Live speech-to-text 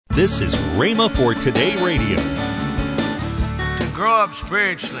This is Rhema for Today Radio. To grow up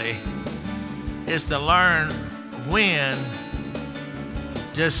spiritually is to learn when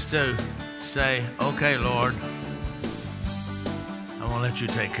just to say, okay, Lord, I want to let you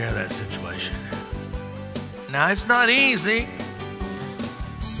take care of that situation. Now, it's not easy.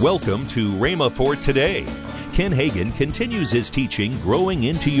 Welcome to Rhema for Today. Ken Hagin continues his teaching, Growing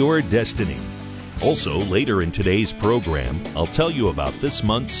into Your Destiny. Also, later in today's program, I'll tell you about this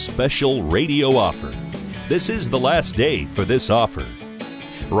month's special radio offer. This is the last day for this offer.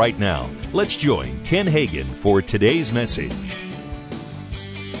 Right now, let's join Ken Hagin for today's message.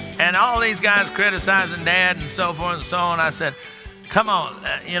 And all these guys criticizing Dad and so forth and so on, I said, come on,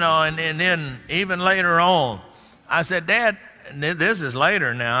 and then even later on, I said, Dad, this is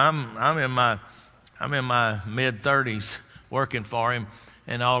later now. I'm in my mid-30s working for him.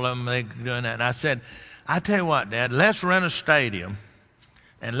 And all of them, they doing that. And I said, I tell you what, Dad, let's rent a stadium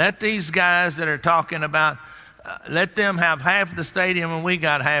and let these guys that are talking about, let them have half the stadium and we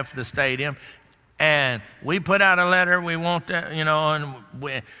got half the stadium. And we put out a letter. We want that,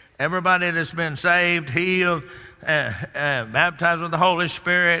 and everybody that's been saved, healed, baptized with the Holy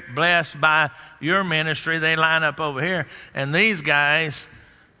Spirit, blessed by your ministry, they line up over here. And these guys,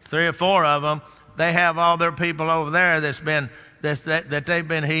 3 or 4 of them, they have all their people over there that they've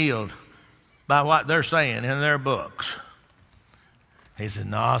been healed by what they're saying in their books. He said,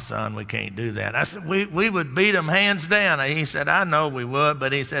 no, son, we can't do that. I said, we would beat them hands down. He said, I know we would,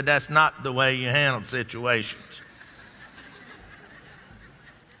 but he said, that's not the way you handle situations.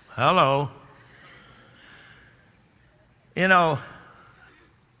 Hello. To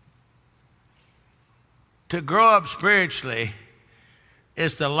grow up spiritually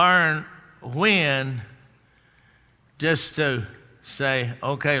is to learn when just to say,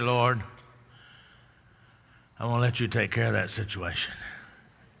 okay, Lord, I want to let you take care of that situation.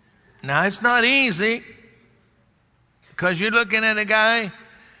 Now, it's not easy because you're looking at a guy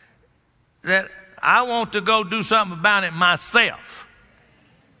that I want to go do something about it myself.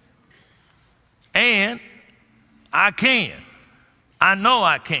 And I can. I know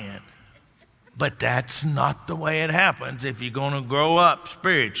I can. But that's not the way it happens if you're going to grow up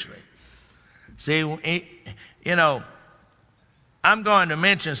spiritually. See, I'm going to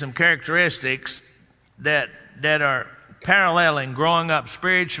mention some characteristics that are paralleling growing up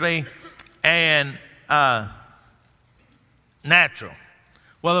spiritually and natural.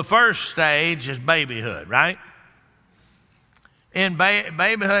 Well, the first stage is babyhood, right? In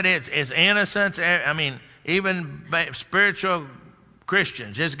babyhood, it's innocence. I mean, even spiritual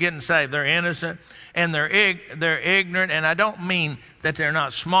Christians just getting saved, they're innocent and they're ignorant. And I don't mean that they're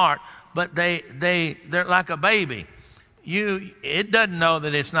not smart, but they're like a baby. It doesn't know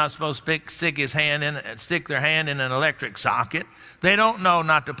that it's not supposed to stick their hand in an electric socket. They don't know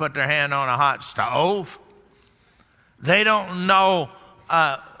not to put their hand on a hot stove. They don't know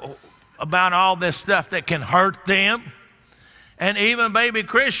about all this stuff that can hurt them. And even baby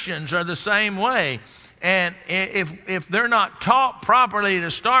Christians are the same way. And if they're not taught properly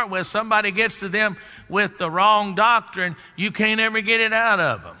to start with, somebody gets to them with the wrong doctrine, you can't ever get it out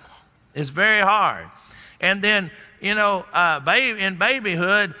of them. It's very hard. And then, in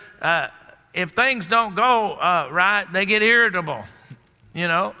babyhood, if things don't go right, they get irritable.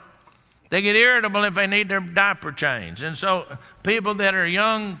 They get irritable if they need their diaper changed. And so people that are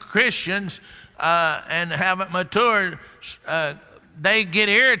young Christians and haven't matured, they get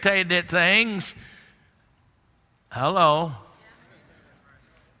irritated at things. Hello.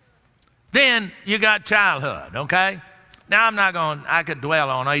 Then you got childhood, okay? Now, I could dwell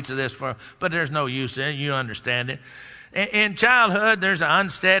on each of this but there's no use in it. You understand it. In childhood, there's an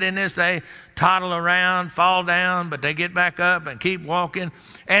unsteadiness. They toddle around, fall down, but they get back up and keep walking.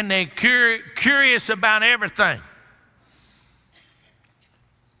 And they're curious about everything.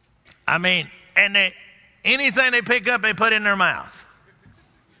 I mean, anything they pick up, they put in their mouth.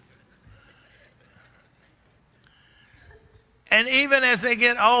 And even as they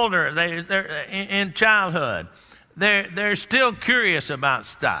get older, they're in childhood, they're still curious about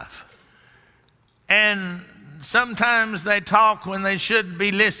stuff. And sometimes they talk when they should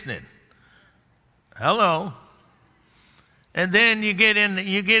be listening. Hello. And then you get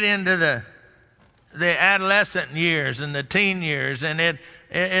into the adolescent years and the teen years, and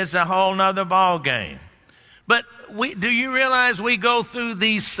it's a whole nother ball game. But do you realize we go through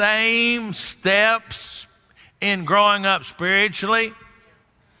these same steps in growing up spiritually?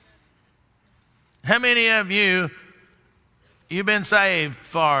 How many of you've been saved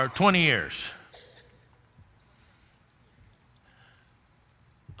for 20 years?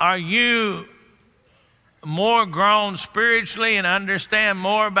 Are you more grown spiritually and understand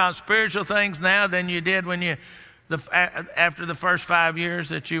more about spiritual things now than you did when after the first 5 years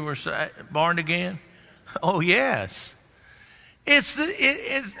that you were born again? Oh, yes. It's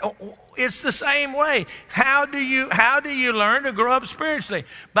the same way. How do you learn to grow up spiritually?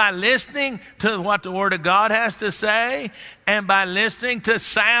 By listening to what the Word of God has to say, and by listening to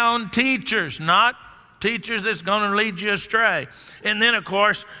sound teachers, not teachers that's going to lead you astray. And then, of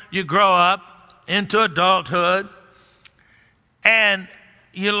course, you grow up into adulthood, and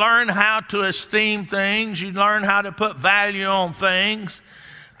you learn how to esteem things. You learn how to put value on things.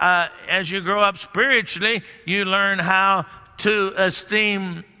 As you grow up spiritually, you learn how to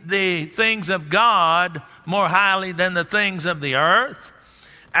esteem the things of God more highly than the things of the earth.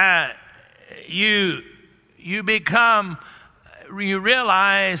 You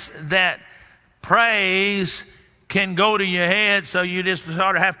realize that praise can go to your head, so you just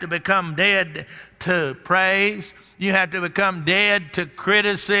sort of have to become dead to praise. You have to become dead to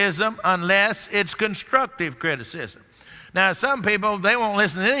criticism unless it's constructive criticism. Now, some people, they won't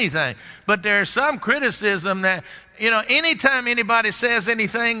listen to anything, but there's some criticism that, anytime anybody says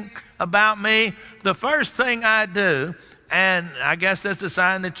anything about me, the first thing I do, and I guess that's a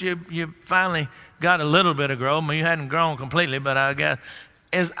sign that you finally got a little bit of growth. I mean, you hadn't grown completely, but I guess,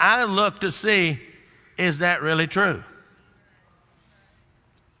 is I look to see, is that really true?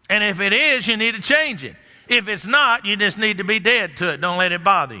 And if it is, you need to change it. If it's not, you just need to be dead to it. Don't let it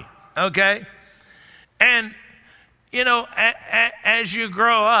bother you. Okay? And, as you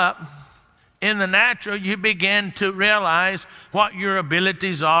grow up in the natural, you begin to realize what your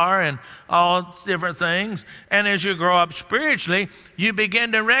abilities are and all different things. And as you grow up spiritually, you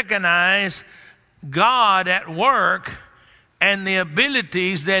begin to recognize God at work and the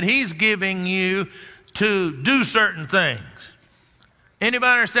abilities that He's giving you to do certain things.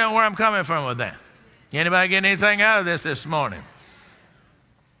 Anybody understand where I'm coming from with that? Anybody get anything out of this morning?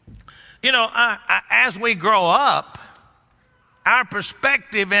 As we grow up, our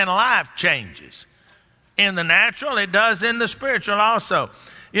perspective in life changes. In the natural, it does in the spiritual also.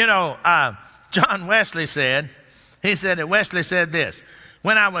 John Wesley said this: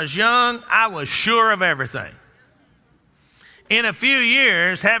 when I was young, I was sure of everything. In a few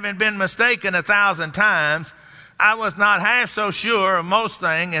years, having been mistaken 1,000 times, I was not half so sure of most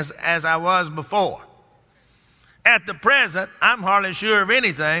things as I was before. At the present, I'm hardly sure of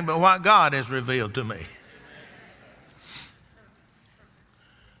anything but what God has revealed to me.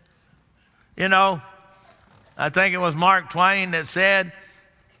 I think it was Mark Twain that said,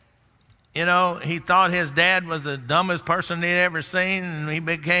 he thought his dad was the dumbest person he'd ever seen, and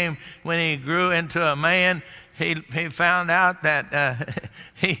when he grew into a man, he found out that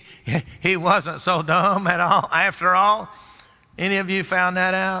he wasn't so dumb at all, after all. Any of you found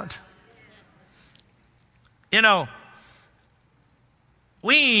that out?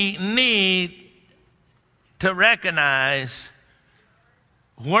 We need to recognize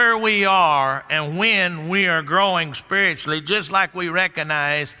where we are and when we are growing spiritually, just like we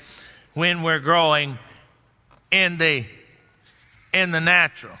recognize when we're growing in the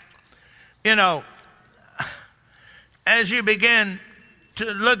natural. As you begin to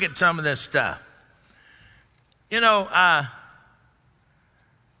look at some of this stuff,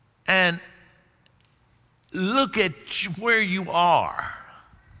 and look at where you are,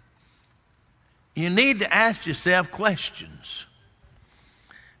 you need to ask yourself questions.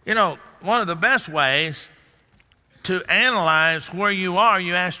 One of the best ways to analyze where you are,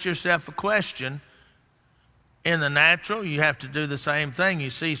 you ask yourself a question. In the natural, you have to do the same thing. You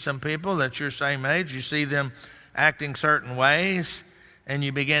see some people that's your same age, you see them acting certain ways, and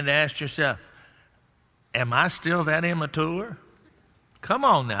you begin to ask yourself, am I still that immature? Come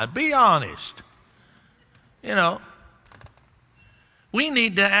on now, be honest. We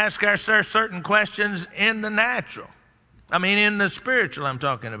need to ask ourselves certain questions in the natural. In the spiritual I'm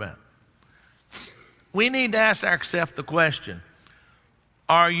talking about. We need to ask ourselves the question,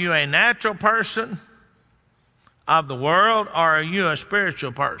 are you a natural person of the world, or are you a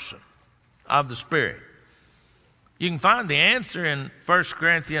spiritual person of the Spirit? You can find the answer in 1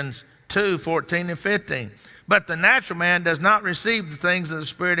 Corinthians 2:14 and 15. But the natural man does not receive the things of the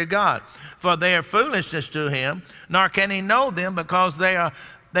Spirit of God, for they are foolishness to him, nor can he know them, because they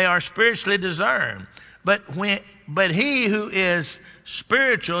are spiritually discerned. But he who is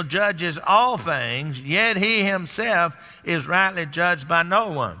spiritual judges all things, yet he himself is rightly judged by no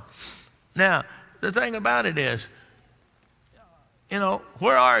one. Now, the thing about it is,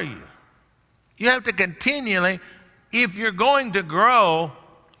 where are you? You have to continually, if you're going to grow,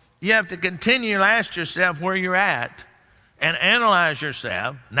 you have to continually ask yourself where you're at and analyze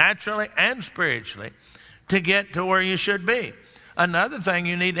yourself naturally and spiritually to get to where you should be. Another thing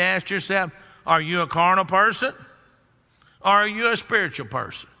you need to ask yourself, are you a carnal person or are you a spiritual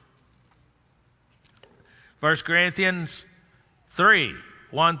person? 1 Corinthians 3,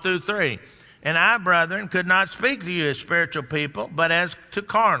 1 through 3. And I, brethren, could not speak to you as spiritual people, but as to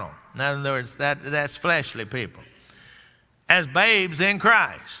carnal. In other words, that's fleshly people. As babes in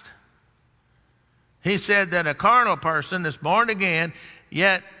Christ. He said that a carnal person is born again,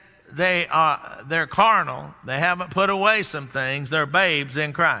 yet they're carnal. They haven't put away some things. They're babes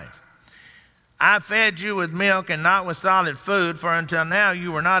in Christ. I fed you with milk and not with solid food, for until now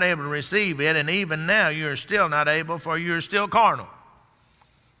you were not able to receive it, and even now you are still not able, for you are still carnal.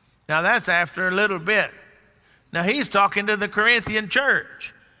 Now that's after a little bit. Now he's talking to the Corinthian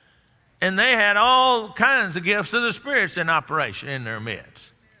church, and they had all kinds of gifts of the spirits in operation in their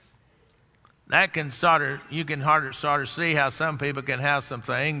midst. That can you can sort of see how some people can have some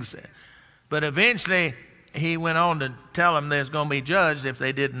things, but eventually he went on to tell them they're going to be judged if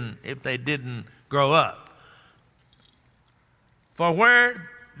they didn't grow up. For where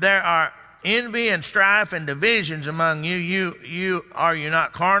there are envy and strife and divisions among you are you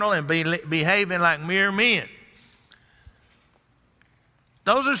not carnal and behaving like mere men?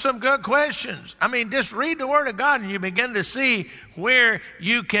 Those are some good questions. I mean, just read the Word of God and you begin to see where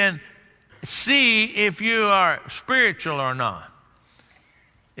you can see if you are spiritual or not.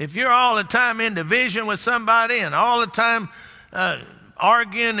 If you're all the time in division with somebody and all the time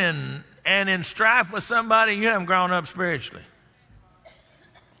arguing and in strife with somebody, you haven't grown up spiritually.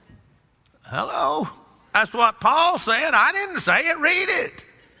 Hello? That's what Paul said. I didn't say it. Read it.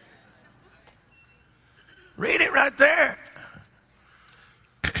 Read it right there.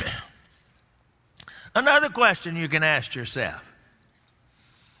 Another question you can ask yourself.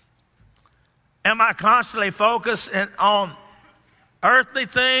 Am I constantly focused on earthly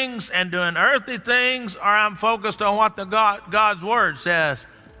things and doing earthly things, or I'm focused on what God's Word says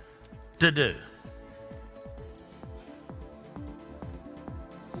to do?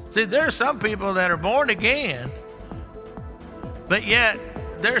 See, there are some people that are born again, but yet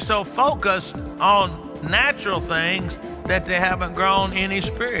they're so focused on natural things that they haven't grown any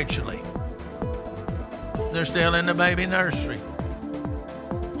spiritually. They're still in the baby nursery.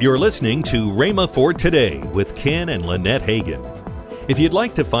 You're listening to Rhema for Today with Ken and Lynette Hagin. If you'd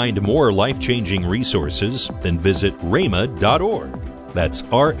like to find more life-changing resources, then visit rhema.org. That's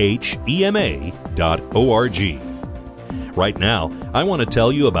RHEMA.org. Right now, I want to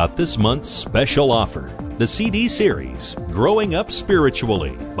tell you about this month's special offer, the CD series, Growing Up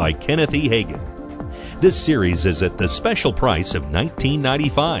Spiritually by Kenneth E. Hagin. This series is at the special price of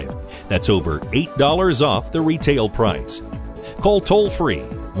 $19.95. That's over $8 off the retail price. Call toll-free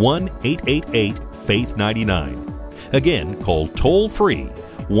 1-888-FAITH-99. Again, call toll-free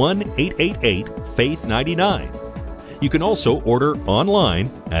 1-888-FAITH-99. You can also order online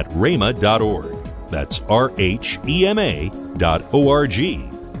at rhema.org. That's RHEMA.org.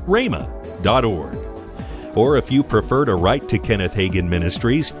 rhema.org. Or if you prefer to write to Kenneth Hagin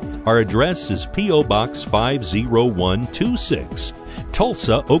Ministries, our address is P.O. Box 50126,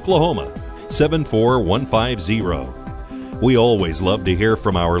 Tulsa, Oklahoma 74150. We always love to hear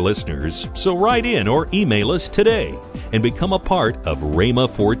from our listeners, so write in or email us today and become a part of Rhema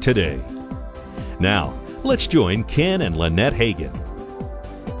for Today. Now, let's join Ken and Lynette Hagin.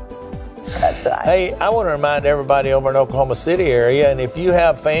 That's right. Hey, I want to remind everybody over in Oklahoma City area, and if you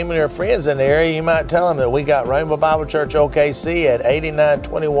have family or friends in the area, you might tell them that we got Rainbow Bible Church OKC at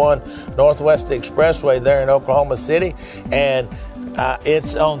 8921 Northwest Expressway there in Oklahoma City, and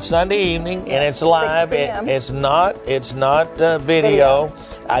it's on Sunday evening, and it's live. It's not video.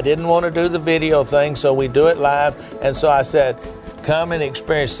 I didn't want to do the video thing, so we do it live. And so I said, come and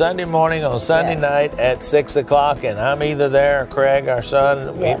experience Sunday morning on Sunday night at 6 o'clock, and I'm either there or Craig, our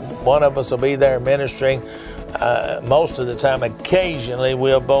son. One of us will be there ministering. Most of the time, occasionally,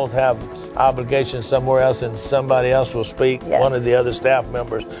 we'll both have obligations somewhere else, and somebody else will speak, one of the other staff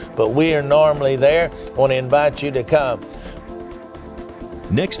members. But we are normally there. I want to invite you to come.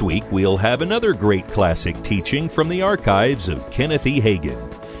 Next week, we'll have another great classic teaching from the archives of Kenneth E. Hagin.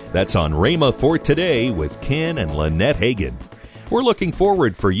 That's on Rhema for Today with Ken and Lynette Hagin. We're looking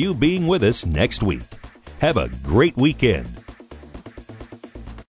forward for you being with us next week. Have a great weekend.